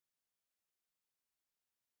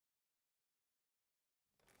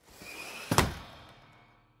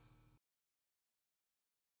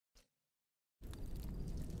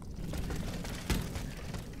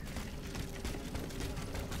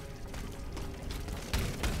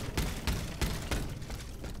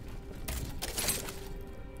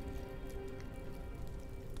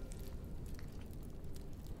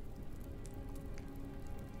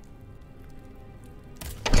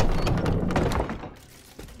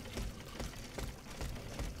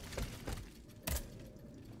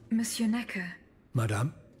Monsieur Necker.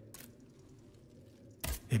 Madame?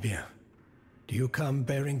 Eh bien, do you come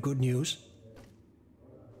bearing good news?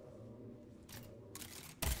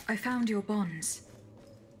 I found your bonds.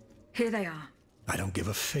 Here they are. I don't give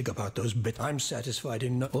a fig about those bits. I'm satisfied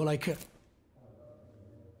in all I can.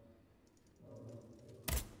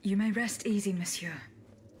 You may rest easy, monsieur.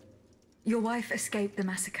 Your wife escaped the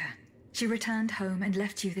massacre. She returned home and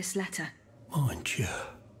left you this letter. Mon Dieu.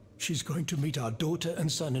 She's going to meet our daughter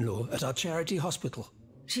and son-in-law at our charity hospital.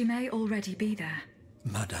 She may already be there.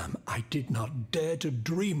 Madame, I did not dare to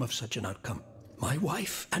dream of such an outcome. My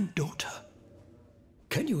wife and daughter.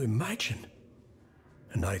 Can you imagine?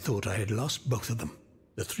 And I thought I had lost both of them.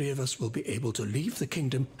 The three of us will be able to leave the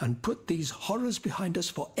kingdom and put these horrors behind us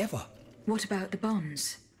forever. What about the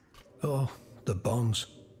bonds? Oh, the bonds.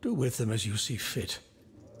 Do with them as you see fit.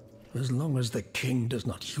 As long as the king does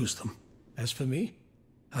not use them. As for me,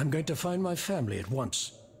 I'm going to find my family at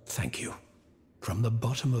once. Thank you. From the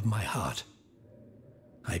bottom of my heart.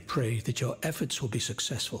 I pray that your efforts will be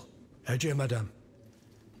successful. Adieu, madame.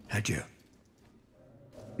 Adieu.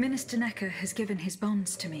 Minister Necker has given his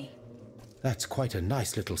bonds to me. That's quite a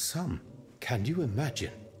nice little sum. Can you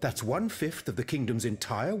imagine? That's 1/5 of the kingdom's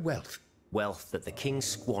entire wealth. Wealth that the king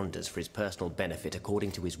squanders for his personal benefit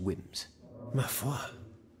according to his whims. Ma foi.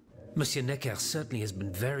 Monsieur Necker certainly has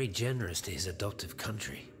been very generous to his adoptive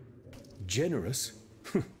country. Generous?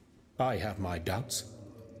 I have my doubts.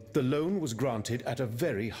 The loan was granted at a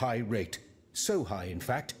very high rate. So high, in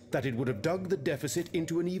fact, that it would have dug the deficit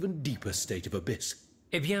into an even deeper state of abyss.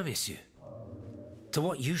 Eh bien, monsieur. To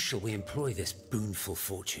what use shall we employ this boonful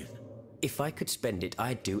fortune? If I could spend it,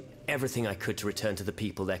 I'd do everything I could to return to the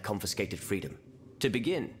people their confiscated freedom. To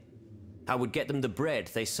begin, I would get them the bread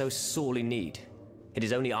they so sorely need. It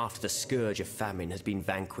is only after the scourge of famine has been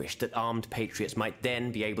vanquished that armed patriots might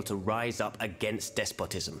then be able to rise up against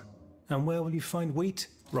despotism. And where will you find wheat,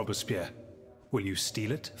 Robespierre? Will you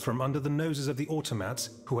steal it from under the noses of the automats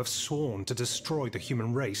who have sworn to destroy the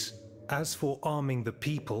human race? As for arming the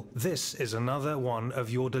people, this is another one of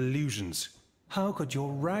your delusions. How could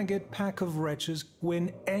your ragged pack of wretches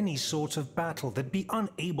win any sort of battle that'd be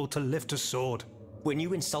unable to lift a sword? When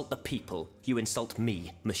you insult the people, you insult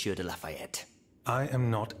me, Monsieur de Lafayette. I am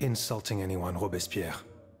not insulting anyone, Robespierre.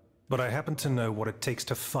 But I happen to know what it takes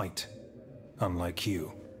to fight. Unlike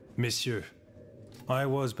you. Monsieur, I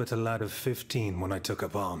was but a lad of 15 when I took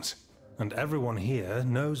up arms. And everyone here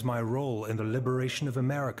knows my role in the liberation of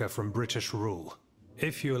America from British rule.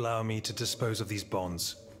 If you allow me to dispose of these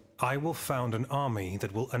bonds, I will found an army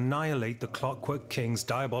that will annihilate the Clockwork King's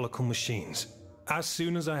diabolical machines. As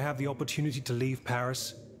soon as I have the opportunity to leave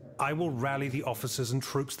Paris, I will rally the officers and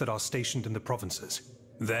troops that are stationed in the provinces.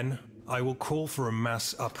 Then, I will call for a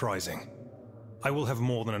mass uprising. I will have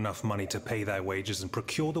more than enough money to pay their wages and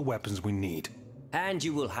procure the weapons we need. And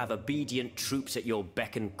you will have obedient troops at your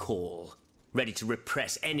beck and call, ready to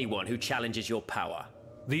repress anyone who challenges your power.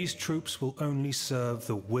 These troops will only serve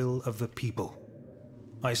the will of the people.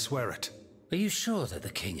 I swear it. Are you sure that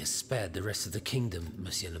the king has spared the rest of the kingdom,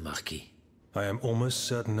 Monsieur le Marquis? I am almost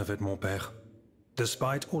certain of it, mon père.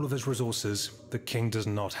 Despite all of his resources, the king does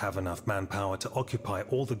not have enough manpower to occupy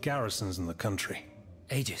all the garrisons in the country.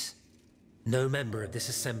 Aegis, no member of this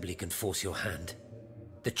assembly can force your hand.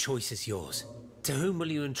 The choice is yours. To whom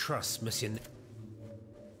will you entrust, Monsieur...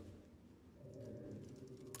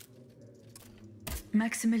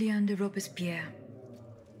 Maximilien de Robespierre.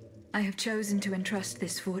 I have chosen to entrust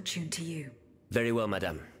this fortune to you. Very well,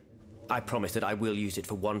 madame. I promise that I will use it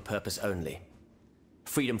for one purpose only.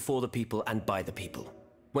 Freedom for the people and by the people.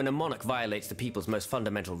 When a monarch violates the people's most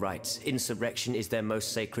fundamental rights, insurrection is their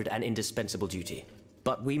most sacred and indispensable duty.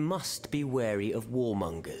 But we must be wary of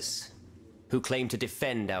warmongers, who claim to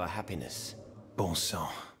defend our happiness. Bon sang,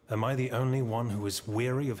 am I the only one who is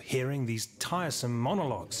weary of hearing these tiresome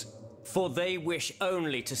monologues? For they wish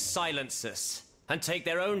only to silence us, and take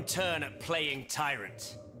their own turn at playing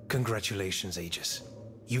tyrant. Congratulations, Aegis.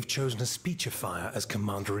 You've chosen a speechifier as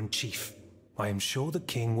Commander-in-Chief. I am sure the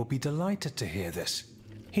king will be delighted to hear this.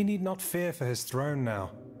 He need not fear for his throne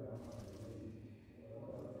now.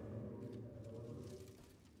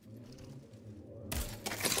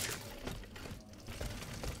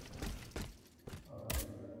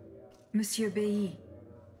 Monsieur Bailly.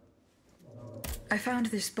 I found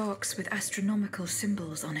this box with astronomical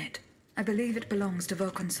symbols on it. I believe it belongs to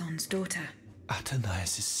Vaucanson's daughter.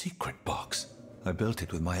 Athénaïs' secret box. I built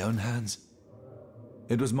it with my own hands.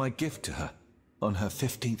 It was my gift to her on her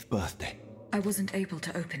 15th birthday. I wasn't able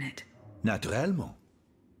to open it. Naturellement.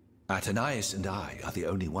 Athénaïs and I are the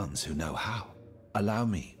only ones who know how. Allow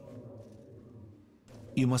me.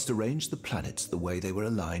 You must arrange the planets the way they were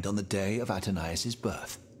aligned on the day of Atanias'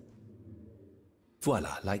 birth.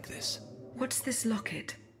 Voila, like this. What's this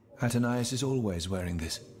locket? Atanias is always wearing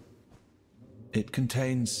this. It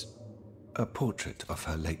contains a portrait of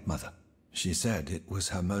her late mother. She said it was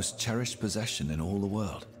her most cherished possession in all the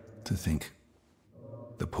world. To think,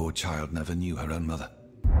 the poor child never knew her own mother.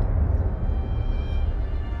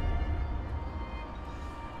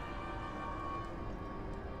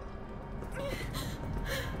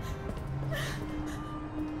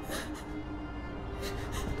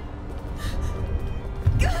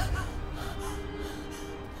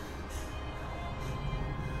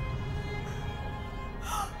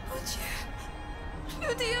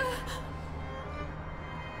 Ludia!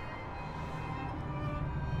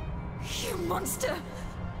 You monster!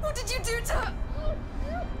 What did you do to her?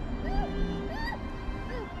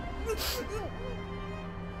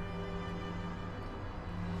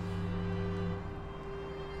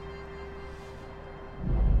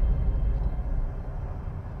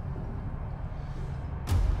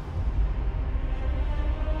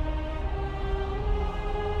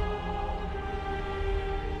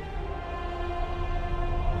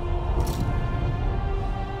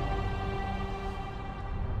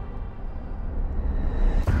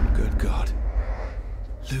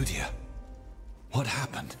 Ludia, what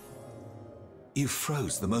happened? You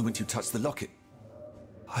froze the moment you touched the locket.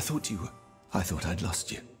 I thought I'd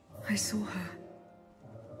lost you. I saw her.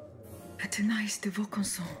 Athénaïs de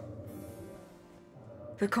Vaucanson.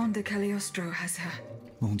 The Comte de Cagliostro has her.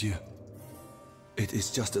 Mon Dieu. It is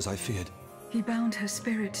just as I feared. He bound her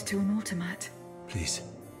spirit to an automat. Please,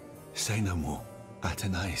 say no more.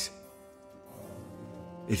 Athénaïs.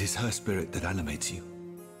 It is her spirit that animates you,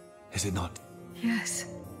 is it not? Yes.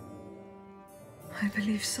 I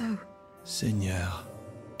believe so. Seigneur,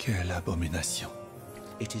 quelle abomination.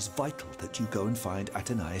 It is vital that you go and find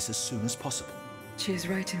Athénaïs as soon as possible. She is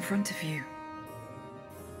right in front of you.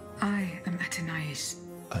 I am Athénaïs.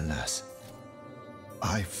 Alas,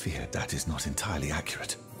 I fear that is not entirely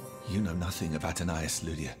accurate. You know nothing of Athénaïs,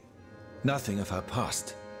 Ludia. Nothing of her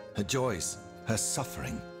past, her joys, her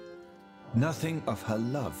suffering. Nothing of her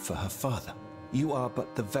love for her father. You are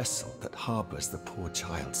but the vessel that harbors the poor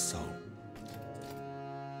child's soul.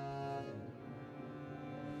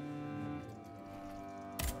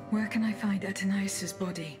 Where can I find Athénaïs'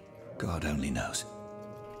 body? God only knows.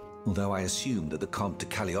 Although I assume that the Comte de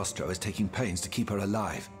Cagliostro is taking pains to keep her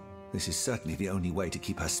alive. This is certainly the only way to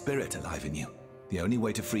keep her spirit alive in you. The only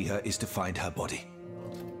way to free her is to find her body.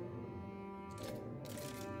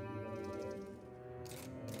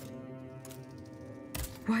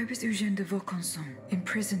 Why was Eugène de Vaucanson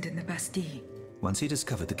imprisoned in the Bastille? Once he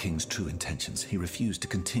discovered the king's true intentions, he refused to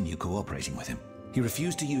continue cooperating with him. He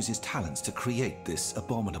refused to use his talents to create this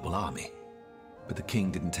abominable army. But the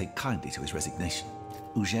king didn't take kindly to his resignation.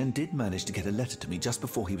 Eugène did manage to get a letter to me just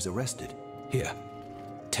before he was arrested. Here,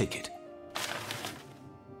 take it.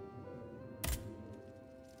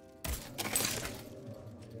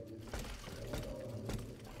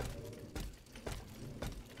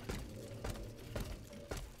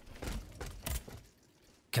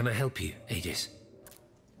 Can I help you, Aegis?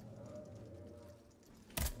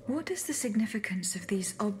 What is the significance of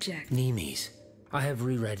these objects? Nemes. I have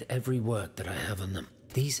reread every work that I have on them.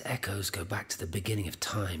 These echoes go back to the beginning of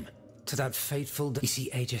time, to that fateful day. You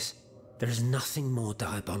see, Aegis, there is nothing more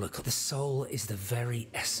diabolical. The soul is the very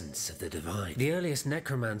essence of the divine. The earliest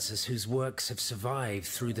necromancers whose works have survived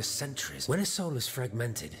through the centuries. When a soul is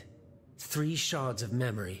fragmented, 3 shards of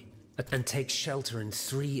memory, and takes shelter in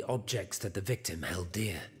 3 objects that the victim held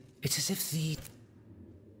dear. It's as if the...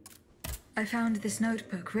 I found this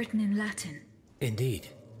notebook written in Latin. Indeed.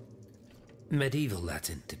 Medieval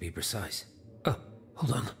Latin, to be precise. Oh,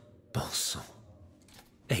 hold on. Bon sang.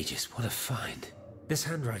 Aegis, what a find. This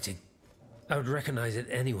handwriting. I would recognize it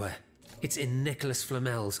anywhere. It's in Nicolas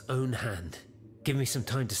Flamel's own hand. Give me some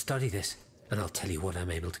time to study this, and I'll tell you what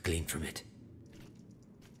I'm able to glean from it.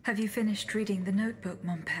 Have you finished reading the notebook,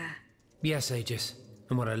 mon père? Yes, Aegis,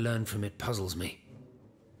 and what I learned from it puzzles me.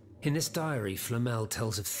 In this diary, Flamel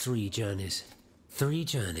tells of 3 journeys. 3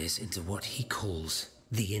 journeys into what he calls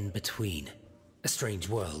the Inbetween. A strange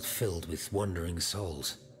world filled with wandering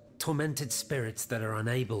souls. Tormented spirits that are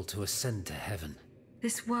unable to ascend to heaven.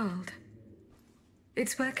 This world.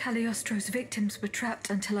 It's where Cagliostro's victims were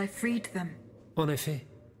trapped until I freed them. En effet,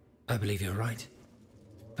 I believe you're right.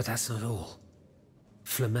 But that's not all.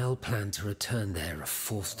 Flamel planned to return there a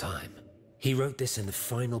 4th time. He wrote this in the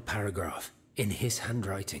final paragraph, in his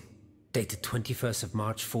handwriting, dated 21st of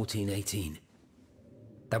March 1418.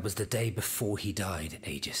 That was the day before he died,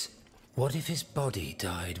 Aegis. What if his body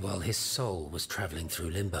died while his soul was traveling through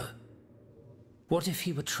limbo? What if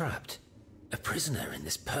he were trapped, a prisoner in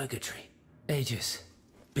this purgatory? Aegis,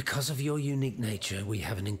 because of your unique nature, we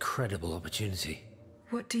have an incredible opportunity.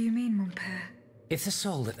 What do you mean, mon père? If the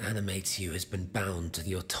soul that animates you has been bound to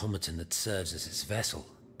the automaton that serves as its vessel,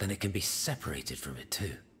 then it can be separated from it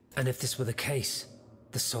too. And if this were the case,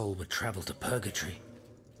 the soul would travel to purgatory.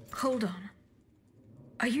 Hold on.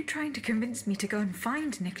 Are you trying to convince me to go and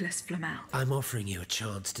find Nicolas Flamel? I'm offering you a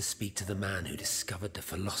chance to speak to the man who discovered the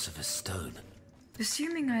Philosopher's Stone.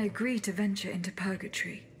 Assuming I agree to venture into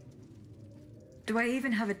purgatory, do I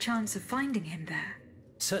even have a chance of finding him there?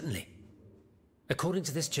 Certainly. According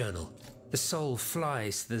to this journal, the soul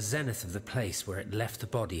flies to the zenith of the place where it left the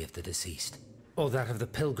body of the deceased. Or that of the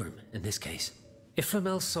pilgrim, in this case. If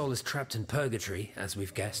Flamel's soul is trapped in purgatory, as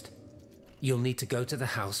we've guessed, you'll need to go to the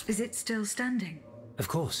house. Is it still standing? Of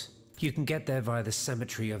course. You can get there via the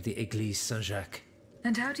cemetery of the Église Saint-Jacques.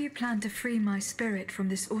 And how do you plan to free my spirit from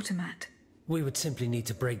this automat? We would simply need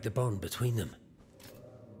to break the bond between them.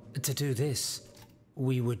 To do this,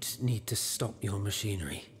 we would need to stop your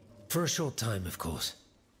machinery. For a short time, of course.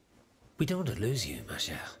 We don't want to lose you, ma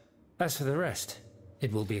chère. As for the rest,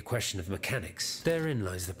 it will be a question of mechanics. Therein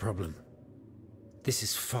lies the problem. This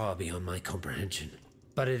is far beyond my comprehension.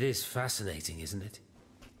 But it is fascinating, isn't it?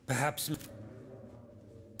 Perhaps...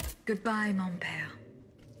 Goodbye, mon père.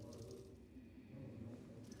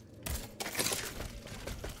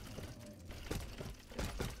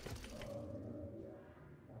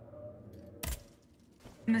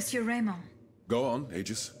 Monsieur Raymond. Go on,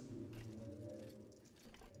 Aegis.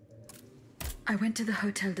 I went to the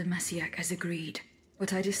Hotel de Massiac as agreed.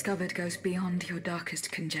 What I discovered goes beyond your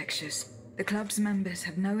darkest conjectures. The club's members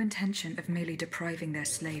have no intention of merely depriving their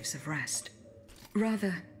slaves of rest.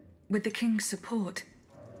 Rather, with the king's support,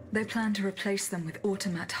 they plan to replace them with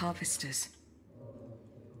automat harvesters.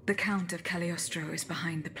 The Count of Cagliostro is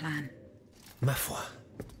behind the plan. Ma foi.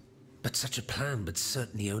 But such a plan would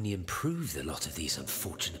certainly only improve the lot of these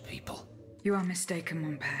unfortunate people. You are mistaken,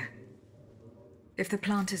 mon père. If the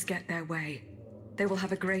planters get their way, they will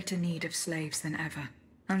have a greater need of slaves than ever.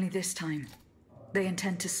 Only this time, they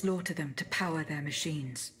intend to slaughter them to power their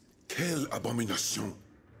machines. Quelle abomination!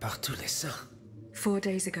 Par tous les saints. 4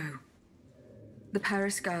 days ago, the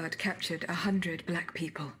Paris Guard captured 100 black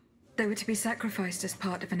people. They were to be sacrificed as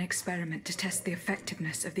part of an experiment to test the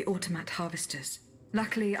effectiveness of the automat harvesters.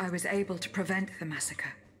 Luckily, I was able to prevent the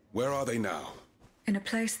massacre. Where are they now? In a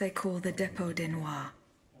place they call the Dépôt des Noirs.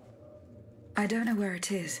 I don't know where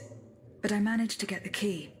it is, but I managed to get the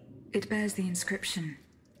key. It bears the inscription,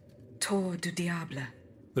 Tour du Diable.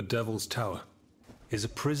 The Devil's Tower is a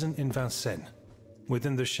prison in Vincennes,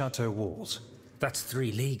 within the chateau walls. That's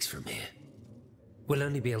 3 leagues from here. We'll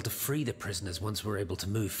only be able to free the prisoners once we're able to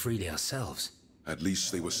move freely ourselves. At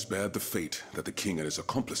least they were spared the fate that the king and his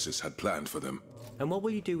accomplices had planned for them. And what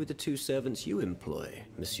will you do with the 2 servants you employ,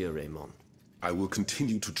 Monsieur Raymond? I will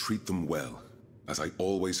continue to treat them well, as I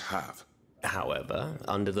always have. However,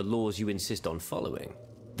 under the laws you insist on following,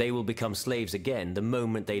 they will become slaves again the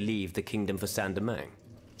moment they leave the kingdom for Saint-Domingue.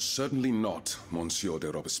 Certainly not, Monsieur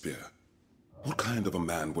de Robespierre. What kind of a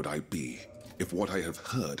man would I be if what I have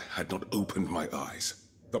heard had not opened my eyes?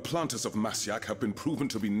 The planters of Massiac have been proven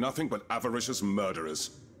to be nothing but avaricious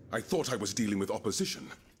murderers. I thought I was dealing with opposition,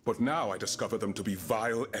 but now I discover them to be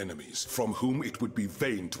vile enemies, from whom it would be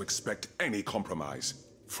vain to expect any compromise.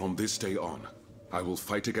 From this day on, I will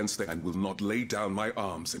fight against them and will not lay down my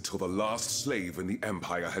arms until the last slave in the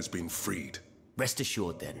Empire has been freed. Rest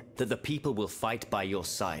assured, then, that the people will fight by your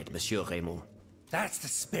side, Monsieur Raymond. That's the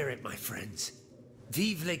spirit, my friends.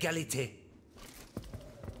 Vive l'égalité!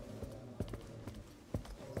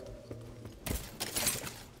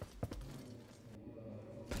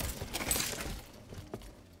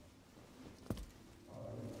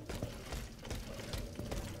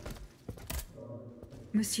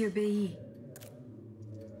 Monsieur Bailly,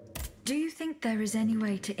 do you think there is any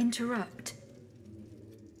way to interrupt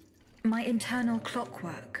my internal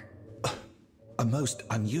clockwork? A most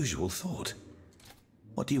unusual thought.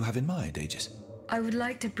 What do you have in mind, Aegis? I would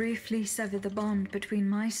like to briefly sever the bond between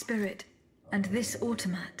my spirit and this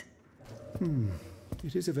automat.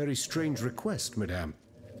 It is a very strange request, madame.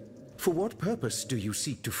 For what purpose do you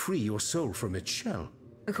seek to free your soul from its shell?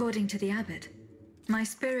 According to the abbot, my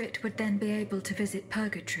spirit would then be able to visit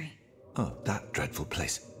purgatory. Oh, that dreadful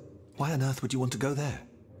place. Why on earth would you want to go there?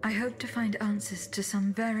 I hope to find answers to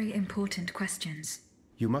some very important questions.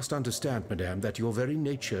 You must understand, madame, that your very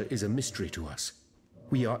nature is a mystery to us.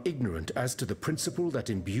 We are ignorant as to the principle that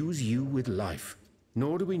imbues you with life,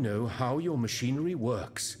 nor do we know how your machinery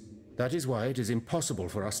works. That is why it is impossible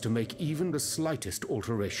for us to make even the slightest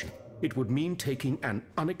alteration. It would mean taking an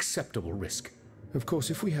unacceptable risk. Of course,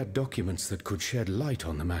 if we had documents that could shed light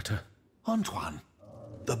on the matter... Antoine,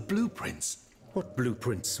 the blueprints. What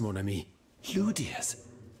blueprints, mon ami? Ludia's.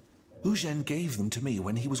 Eugène gave them to me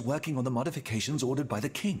when he was working on the modifications ordered by the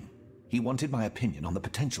king. He wanted my opinion on the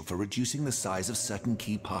potential for reducing the size of certain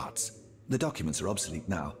key parts. The documents are obsolete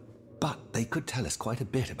now, but they could tell us quite a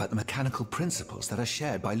bit about the mechanical principles that are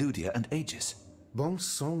shared by Ludia and Aegis. Bon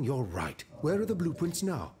sang, you're right. Where are the blueprints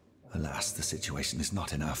now? Alas, the situation is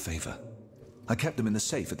not in our favor. I kept them in the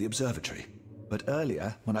safe at the observatory, but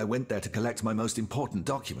earlier, when I went there to collect my most important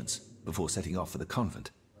documents, before setting off for the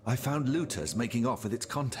convent, I found looters making off with its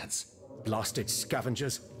contents. Blasted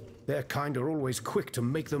scavengers. Their kind are always quick to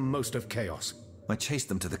make the most of chaos. I chased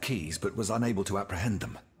them to the keys, but was unable to apprehend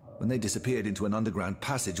them. When they disappeared into an underground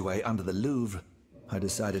passageway under the Louvre, I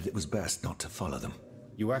decided it was best not to follow them.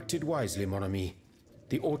 You acted wisely, mon ami.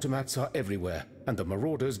 The automats are everywhere, and the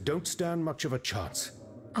marauders don't stand much of a chance.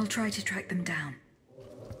 I'll try to track them down.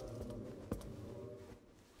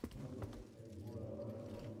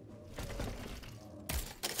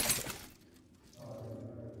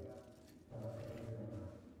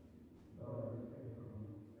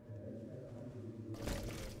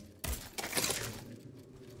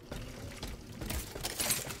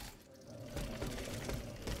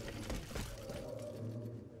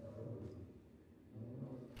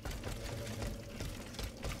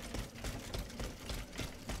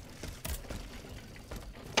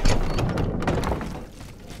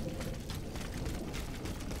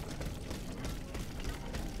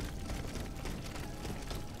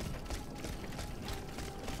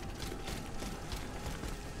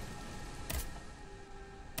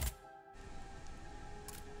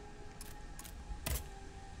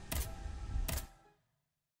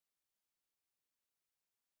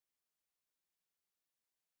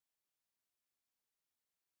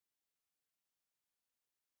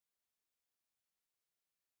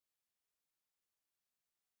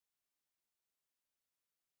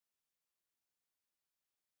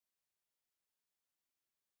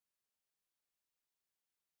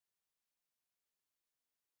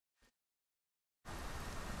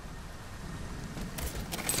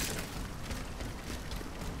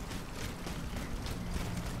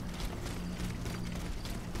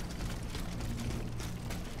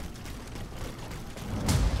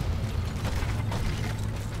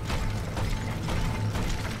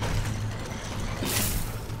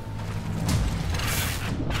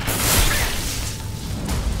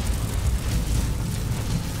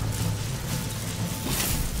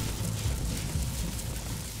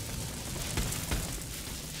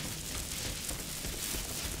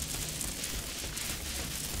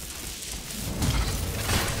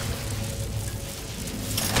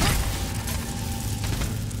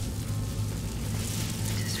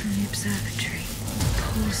 Observatory.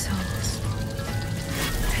 Poor souls.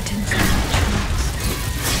 I didn't have a chance.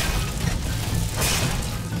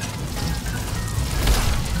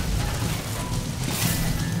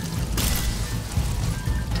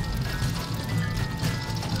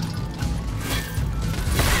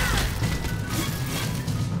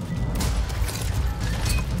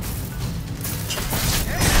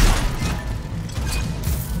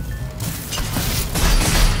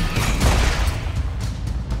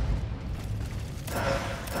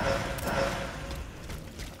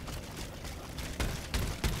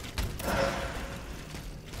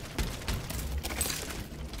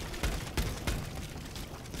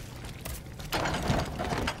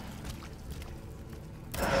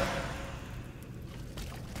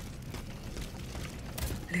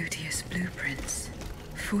 Ludia's blueprints.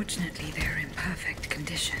 Fortunately, they're in perfect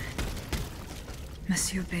condition.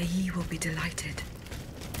 Monsieur Bailly will be delighted.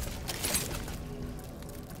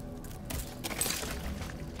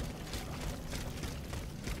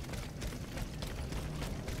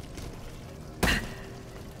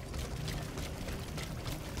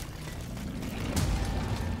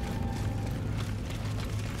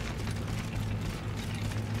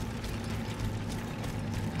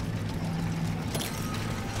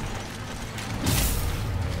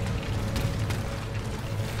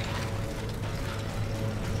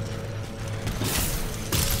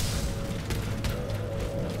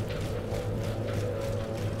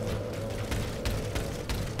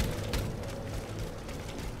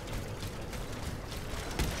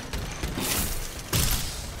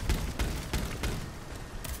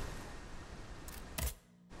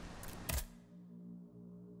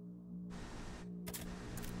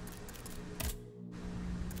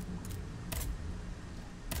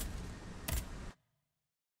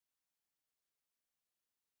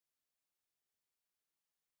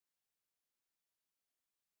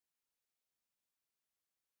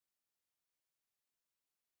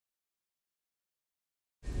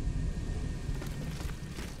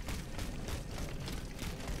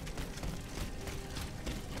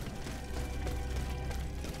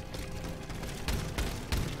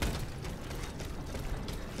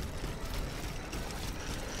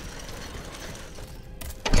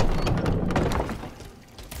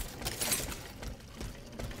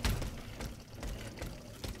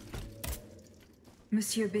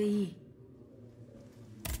 Monsieur B.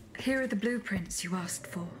 Here are the blueprints you asked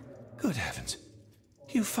for. Good heavens.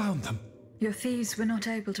 You found them? Your thieves were not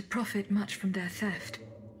able to profit much from their theft.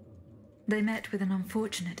 They met with an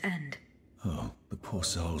unfortunate end. Oh, the poor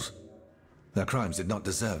souls. Their crimes did not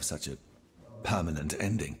deserve such a permanent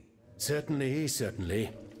ending. Certainly, certainly.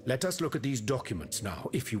 Let us look at these documents now,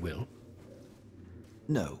 if you will.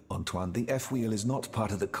 No, Antoine, the F-wheel is not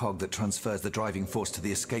part of the cog that transfers the driving force to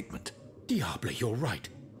the escapement. Diable, you're right.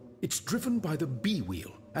 It's driven by the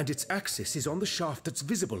B-wheel, and its axis is on the shaft that's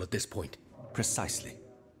visible at this point. Precisely.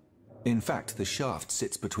 In fact, the shaft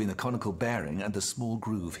sits between the conical bearing and the small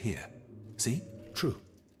groove here. See? True.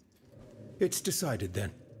 It's decided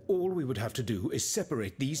then. All we would have to do is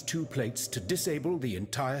separate these two plates to disable the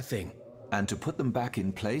entire thing. And to put them back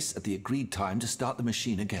in place at the agreed time to start the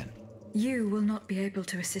machine again. You will not be able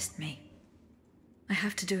to assist me. I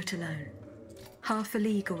have to do it alone. Half a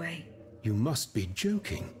league away. You must be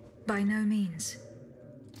joking. By no means.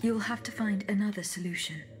 You'll have to find another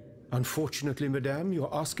solution. Unfortunately, madame,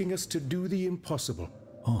 you're asking us to do the impossible.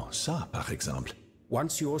 Oh, ça, par exemple.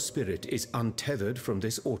 Once your spirit is untethered from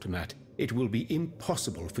this automat, it will be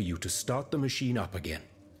impossible for you to start the machine up again.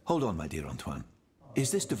 Hold on, my dear Antoine.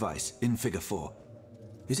 Is this device in Figure 4?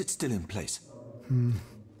 Is it still in place?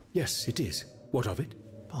 Yes, it is. What of it?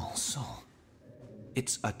 Bon sang.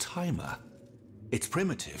 It's a timer. It's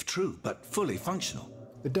primitive, true, but fully functional.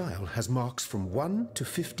 The dial has marks from 1 to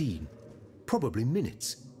 15. Probably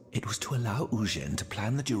minutes. It was to allow Eugène to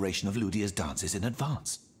plan the duration of Ludia's dances in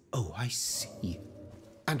advance. Oh, I see.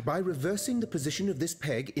 And by reversing the position of this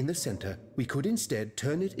peg in the center, we could instead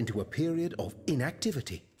turn it into a period of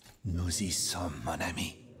inactivity. Nous y sommes, mon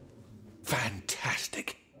ami.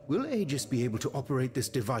 Fantastic. Will Aegis be able to operate this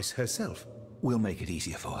device herself? We'll make it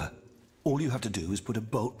easier for her. All you have to do is put a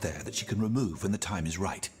bolt there that she can remove when the time is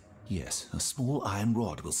right. Yes, a small iron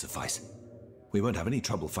rod will suffice. We won't have any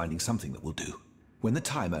trouble finding something that will do. When the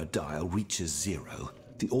timer dial reaches 0,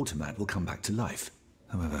 the automat will come back to life.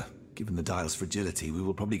 However, given the dial's fragility, we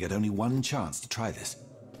will probably get only one chance to try this.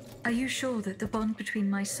 Are you sure that the bond between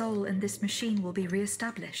my soul and this machine will be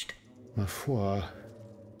re-established? Ma foi,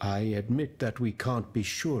 I admit that we can't be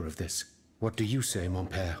sure of this. What do you say, mon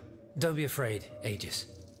père? Don't be afraid, Aegis.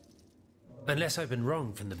 Unless I've been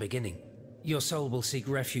wrong from the beginning, your soul will seek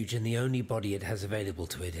refuge in the only body it has available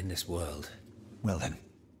to it in this world. Well then,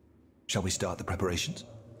 shall we start the preparations?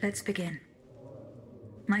 Let's begin.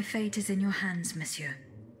 My fate is in your hands, monsieur.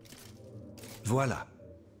 Voila.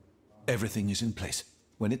 Everything is in place.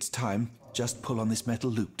 When it's time, just pull on this metal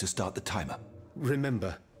loop to start the timer.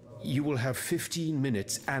 Remember, you will have 15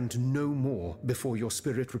 minutes and no more before your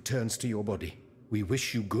spirit returns to your body. We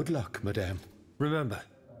wish you good luck, madame. Remember,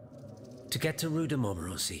 to get to Rue de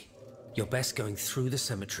Montmorency, you're best going through the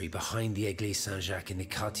cemetery behind the Église Saint-Jacques in the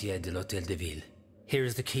Quartier de l'Hôtel de Ville. Here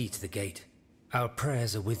is the key to the gate. Our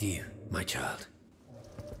prayers are with you, my child.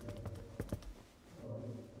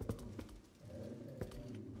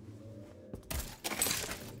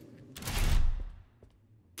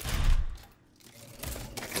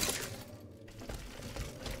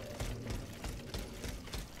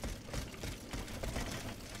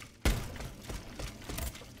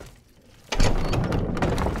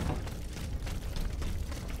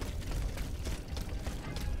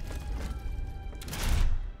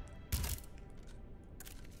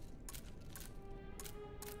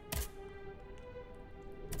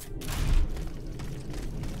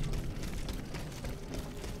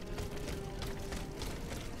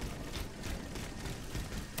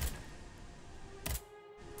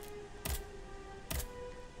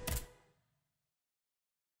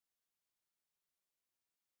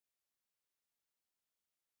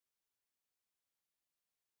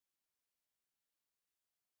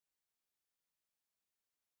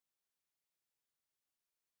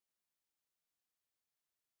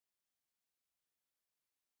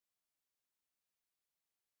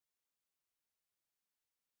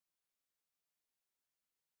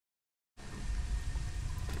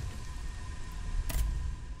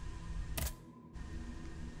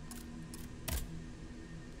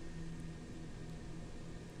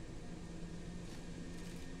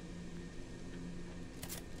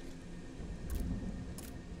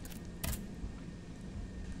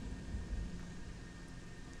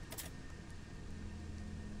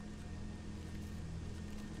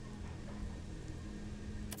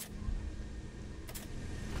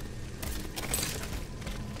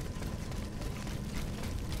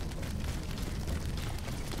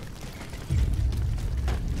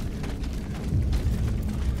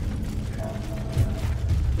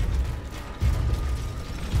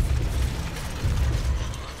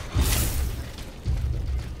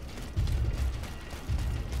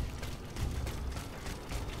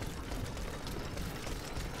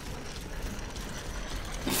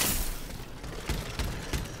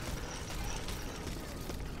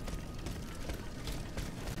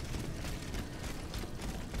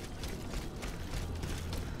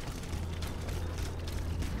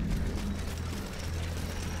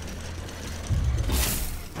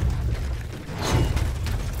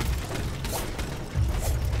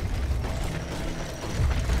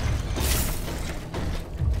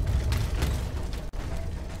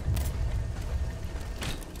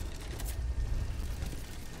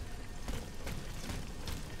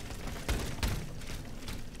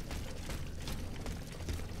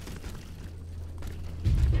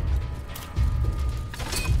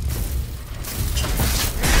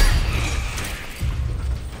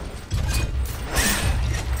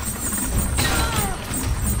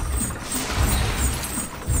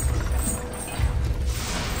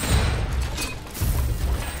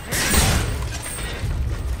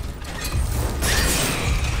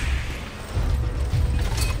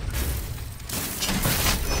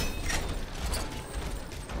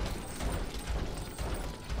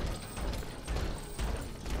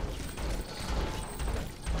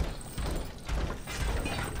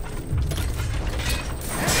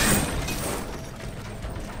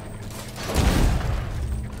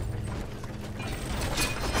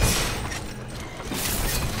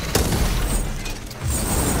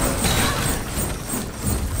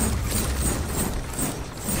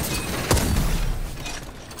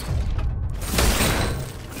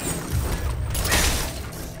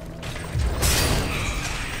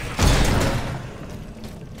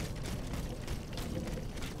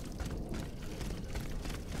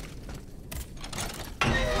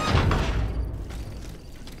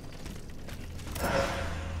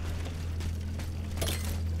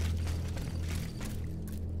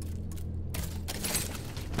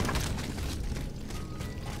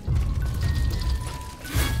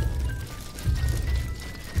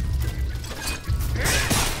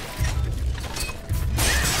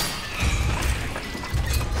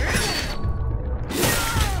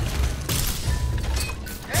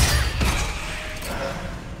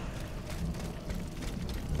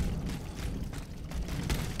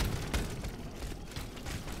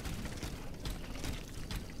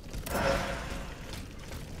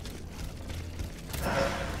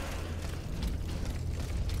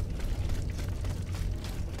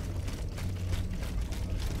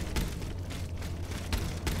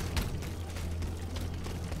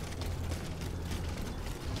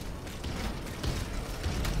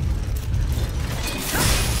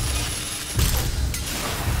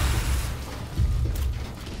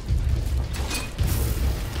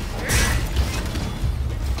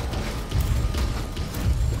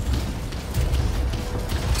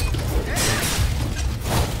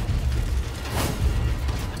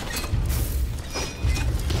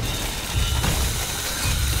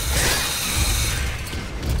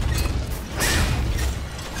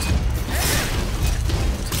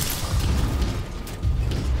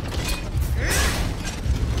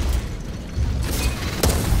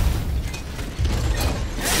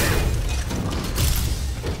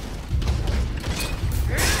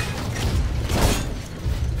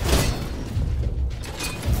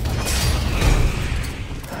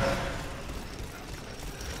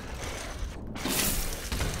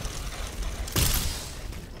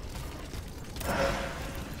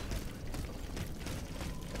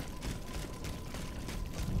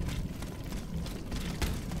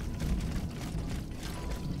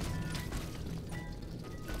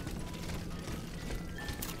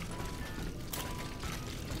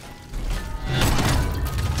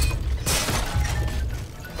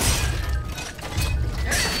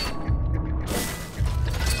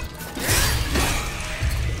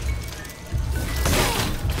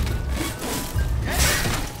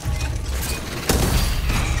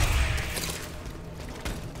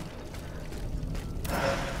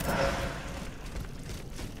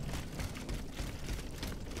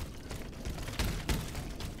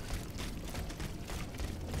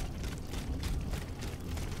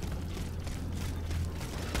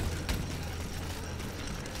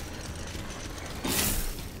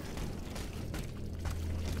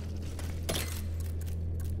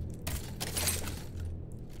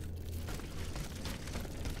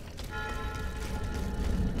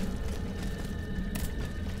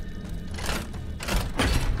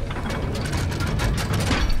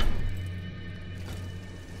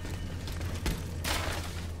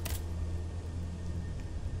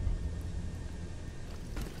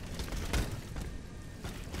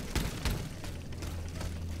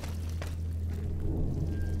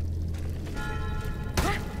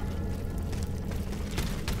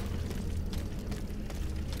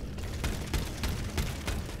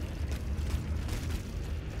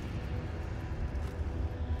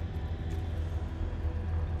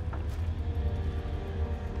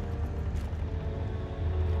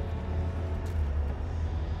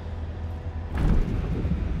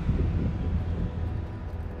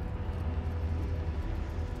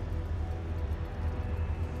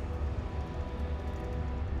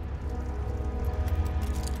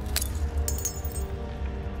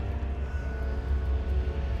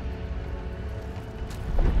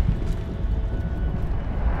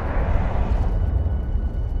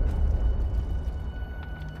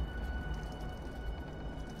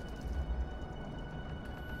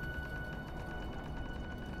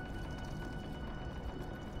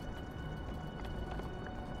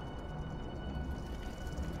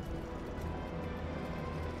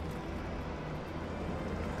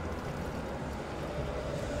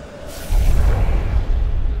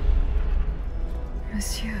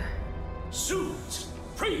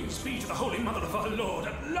 mother of our Lord,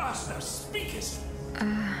 at last thou speakest!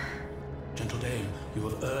 Gentle dame, you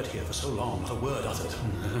have erred here for so long, not a word uttered.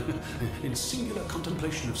 In singular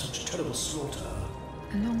contemplation of such terrible slaughter.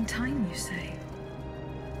 A long time, you say?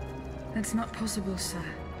 That's not possible, sir.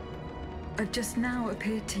 I've just now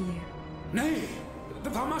appeared to you. Nay,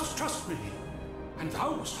 thou must trust me. And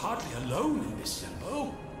thou wast hardly alone in this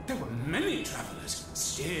limbo. There were many travelers,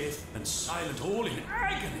 stiff and silent, all in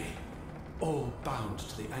agony, all bound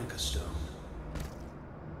to the anchor stone.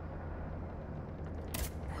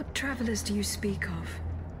 What travelers do you speak of?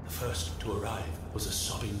 The first to arrive was a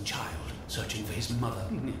sobbing child, searching for his mother.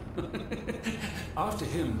 After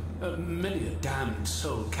him, many a damned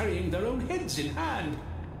soul carrying their own heads in hand.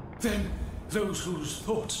 Then, those whose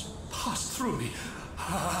thoughts passed through me.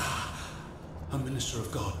 A minister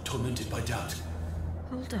of God, tormented by doubt.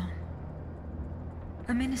 Hold on.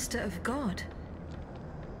 A minister of God?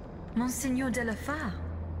 Monsignor de la Fare?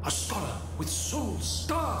 A scholar with soul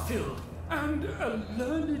star-filled, and a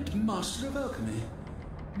learned master of alchemy.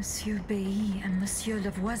 Monsieur Bailly and Monsieur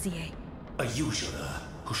Lavoisier. A usurer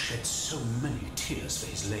who shed so many tears for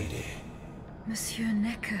his lady. Monsieur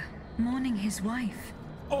Necker, mourning his wife.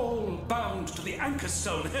 All bound to the anchor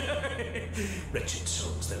stone. Wretched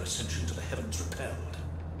souls, their ascension to the heavens repelled.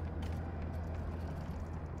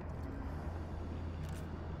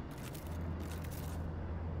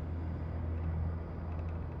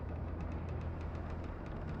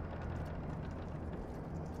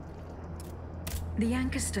 The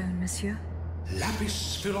anchor stone, monsieur?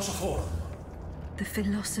 Lapis philosophorum. The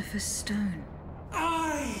philosopher's stone.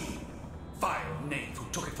 Aye! Vile knave who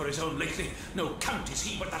took it for his own lately. No count is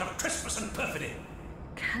he but that of trespass and perfidy.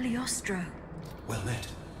 Cagliostro. Well met.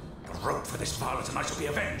 The rope for this varlet and I shall be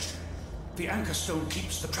avenged. The anchor stone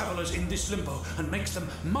keeps the travelers in this limbo and makes them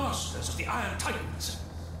masters of the Iron Titans.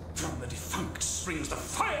 From the defunct springs the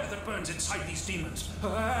fire that burns inside these demons.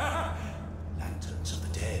 Lanterns of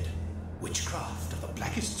the dead. Witchcraft of the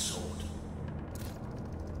blackest sword.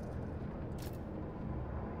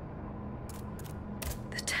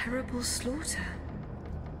 The terrible slaughter.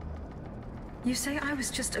 You say I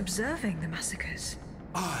was just observing the massacres?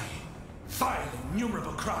 Aye. Vile,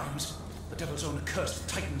 innumerable crimes. The devil's own accursed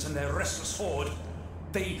titans and their restless horde.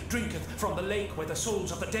 They drinketh from the lake where the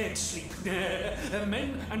souls of the dead sleep.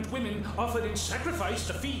 Men and women offered in sacrifice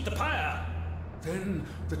to feed the pyre. Then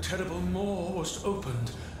the terrible maw was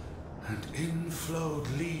opened, and in flowed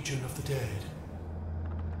legion of the dead.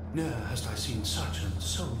 Ne'er hast I seen such and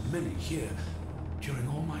so many here during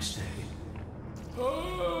all my stay.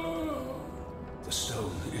 Oh! The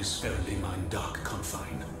stone is verily mine dark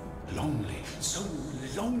confine. Lonely, so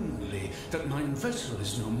lonely, that mine vessel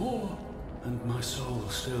is no more, and my soul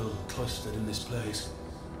still cloistered in this place.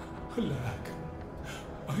 Alack,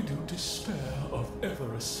 I do despair of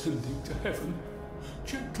ever ascending to heaven.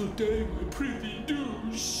 Gentle dame, I prithee do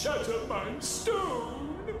shatter mine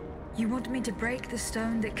stone! You want me to break the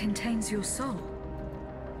stone that contains your soul?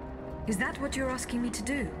 Is that what you're asking me to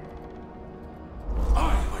do?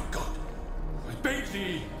 Aye, my God! I beg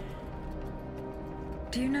thee!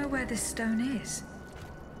 Do you know where this stone is?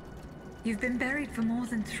 You've been buried for more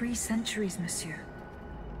than 3 centuries, monsieur.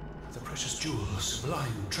 The precious jewel,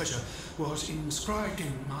 sublime treasure, was inscribed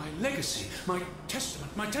in my legacy, my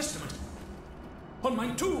testament. On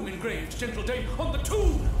my tomb engraved, gentle dame, on the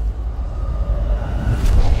tomb!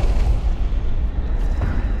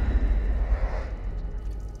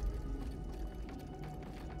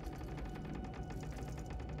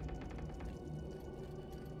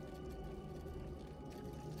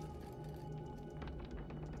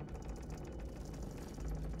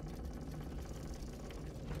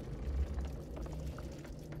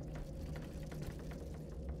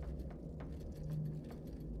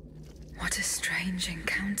 What a strange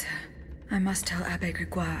encounter. I must tell Abbe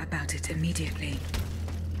Grégoire about it immediately.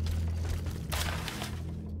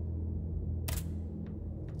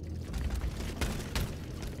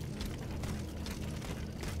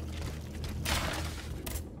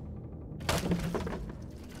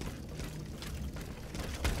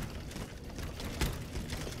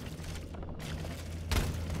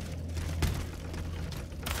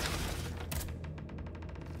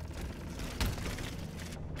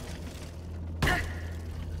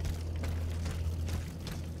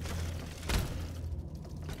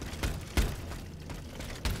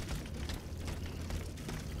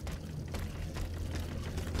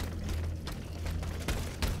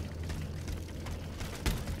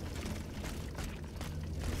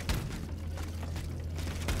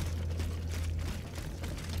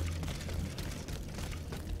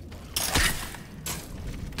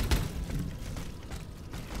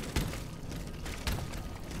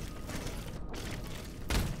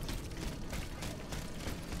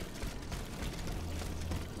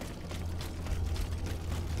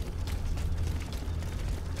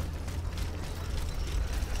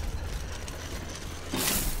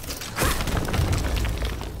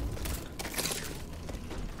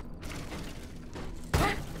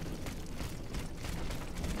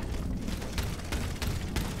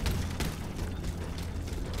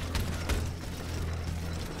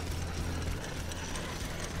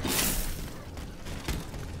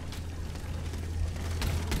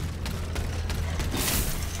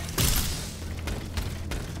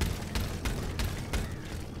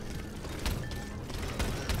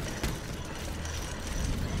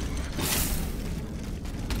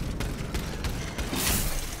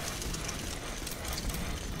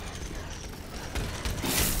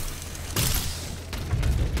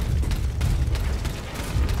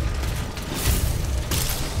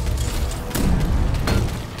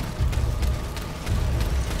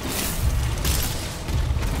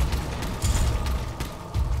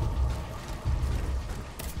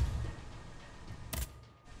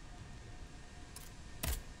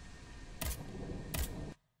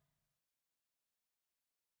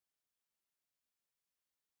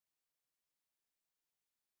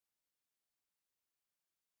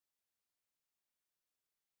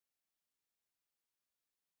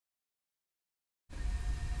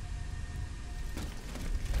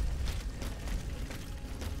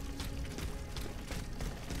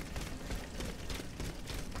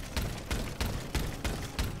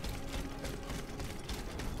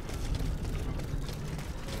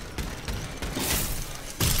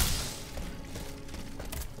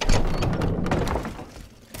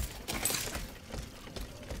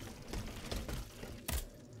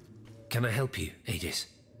 Can I help you, Aegis?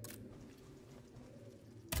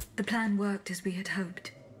 The plan worked as we had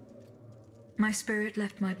hoped. My spirit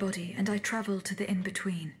left my body, and I traveled to the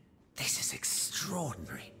Inbetween. This is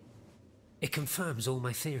extraordinary. It confirms all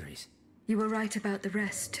my theories. You were right about the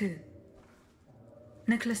rest, too.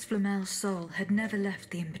 Nicolas Flamel's soul had never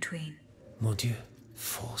left the Inbetween. Mon Dieu,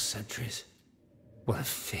 4 centuries. What a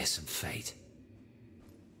fearsome fate.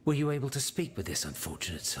 Were you able to speak with this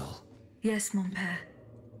unfortunate soul? Yes, mon père.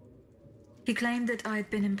 He claimed that I had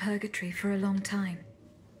been in purgatory for a long time,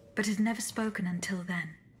 but had never spoken until then.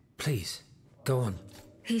 Please, go on.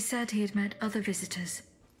 He said he had met other visitors.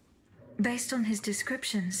 Based on his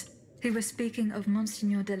descriptions, he was speaking of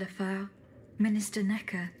Monseigneur de la Fare, Minister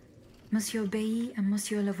Necker, Monsieur Bailly and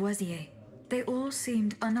Monsieur Lavoisier. They all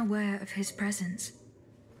seemed unaware of his presence.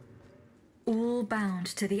 All bound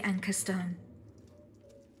to the anchor stone.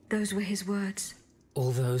 Those were his words.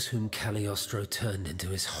 All those whom Cagliostro turned into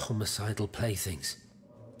his homicidal playthings.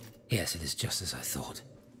 Yes, it is just as I thought.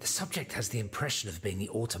 The subject has the impression of being the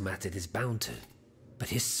automat it is bound to, but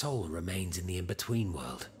his soul remains in the in-between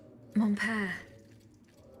world. Mon père,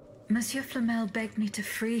 Monsieur Flamel begged me to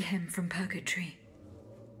free him from purgatory.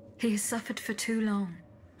 He has suffered for too long.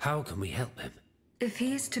 How can we help him? If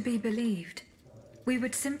he is to be believed, we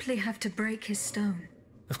would simply have to break his stone.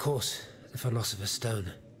 Of course, the Philosopher's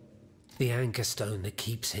Stone. The anchor stone that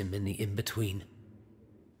keeps him in the in-between.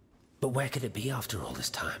 But where could it be after all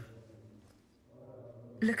this time?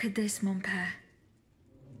 Look at this, mon père.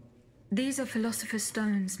 These are Philosopher's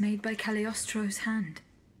Stones made by Cagliostro's hand.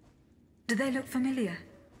 Do they look familiar?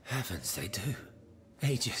 Heavens, they do.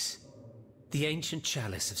 Aegis. The ancient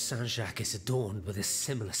chalice of Saint-Jacques is adorned with a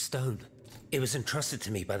similar stone. It was entrusted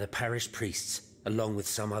to me by the parish priests, along with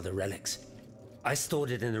some other relics. I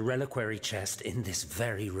stored it in a reliquary chest in this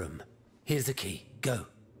very room. Here's the key. Go.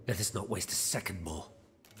 Let us not waste a second more.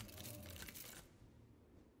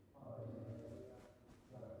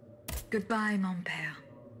 Goodbye, mon père.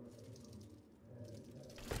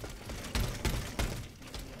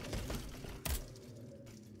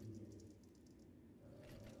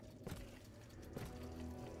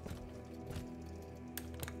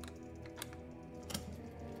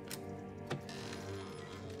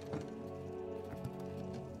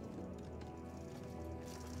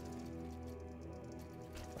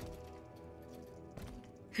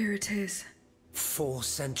 Here it is. 4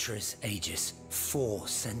 centuries, Aegis. 4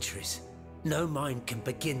 centuries. No mind can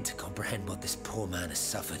begin to comprehend what this poor man has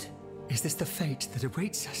suffered. Is this the fate that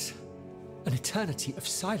awaits us? An eternity of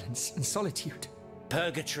silence and solitude?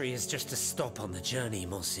 Purgatory is just a stop on the journey,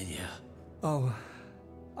 Monseigneur. Oh,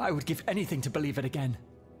 I would give anything to believe it again.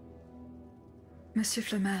 Monsieur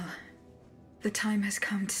Flamel, the time has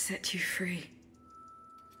come to set you free.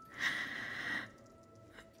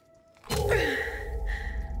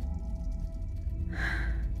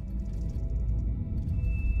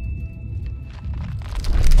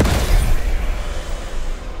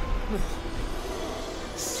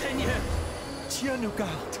 Seigneur, Dieu nous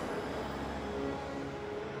garde.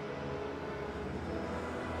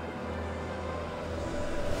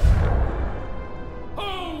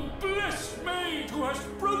 Oh, blessed maid who has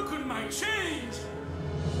broken my chains!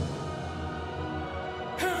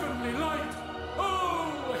 Heavenly light!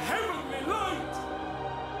 Oh, heavenly light!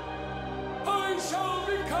 I shall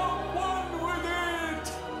become one with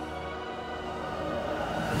it!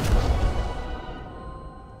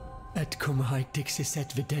 Et cum hae dixis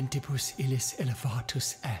et videntibus illis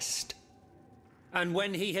elevatus est. And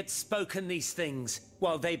when he had spoken these things,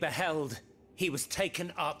 while they beheld, he was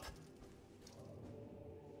taken up.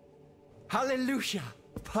 Hallelujah!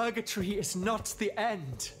 Purgatory is not the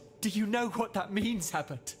end. Do you know what that means,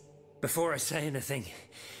 Abbot? Before I say anything,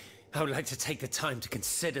 I would like to take the time to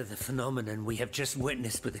consider the phenomenon we have just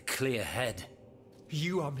witnessed with a clear head.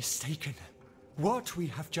 You are mistaken. What we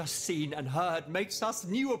have just seen and heard makes us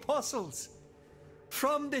new apostles.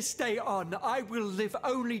 From this day on, I will live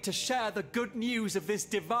only to share the good news of this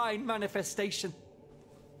divine manifestation.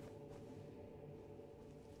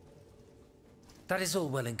 That is all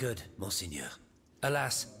well and good, Monseigneur.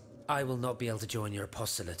 Alas, I will not be able to join your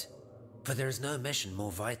apostolate, for there is no mission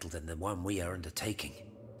more vital than the one we are undertaking.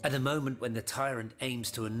 At the moment when the tyrant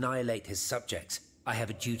aims to annihilate his subjects, I have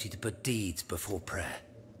a duty to put deeds before prayer.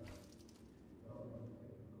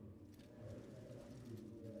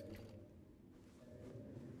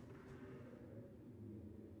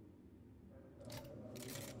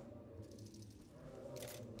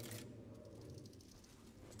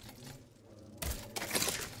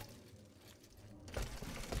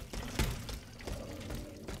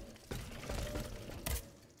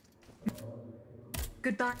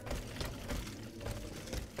 Goodbye.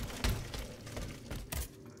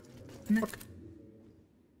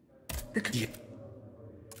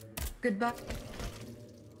 Goodbye.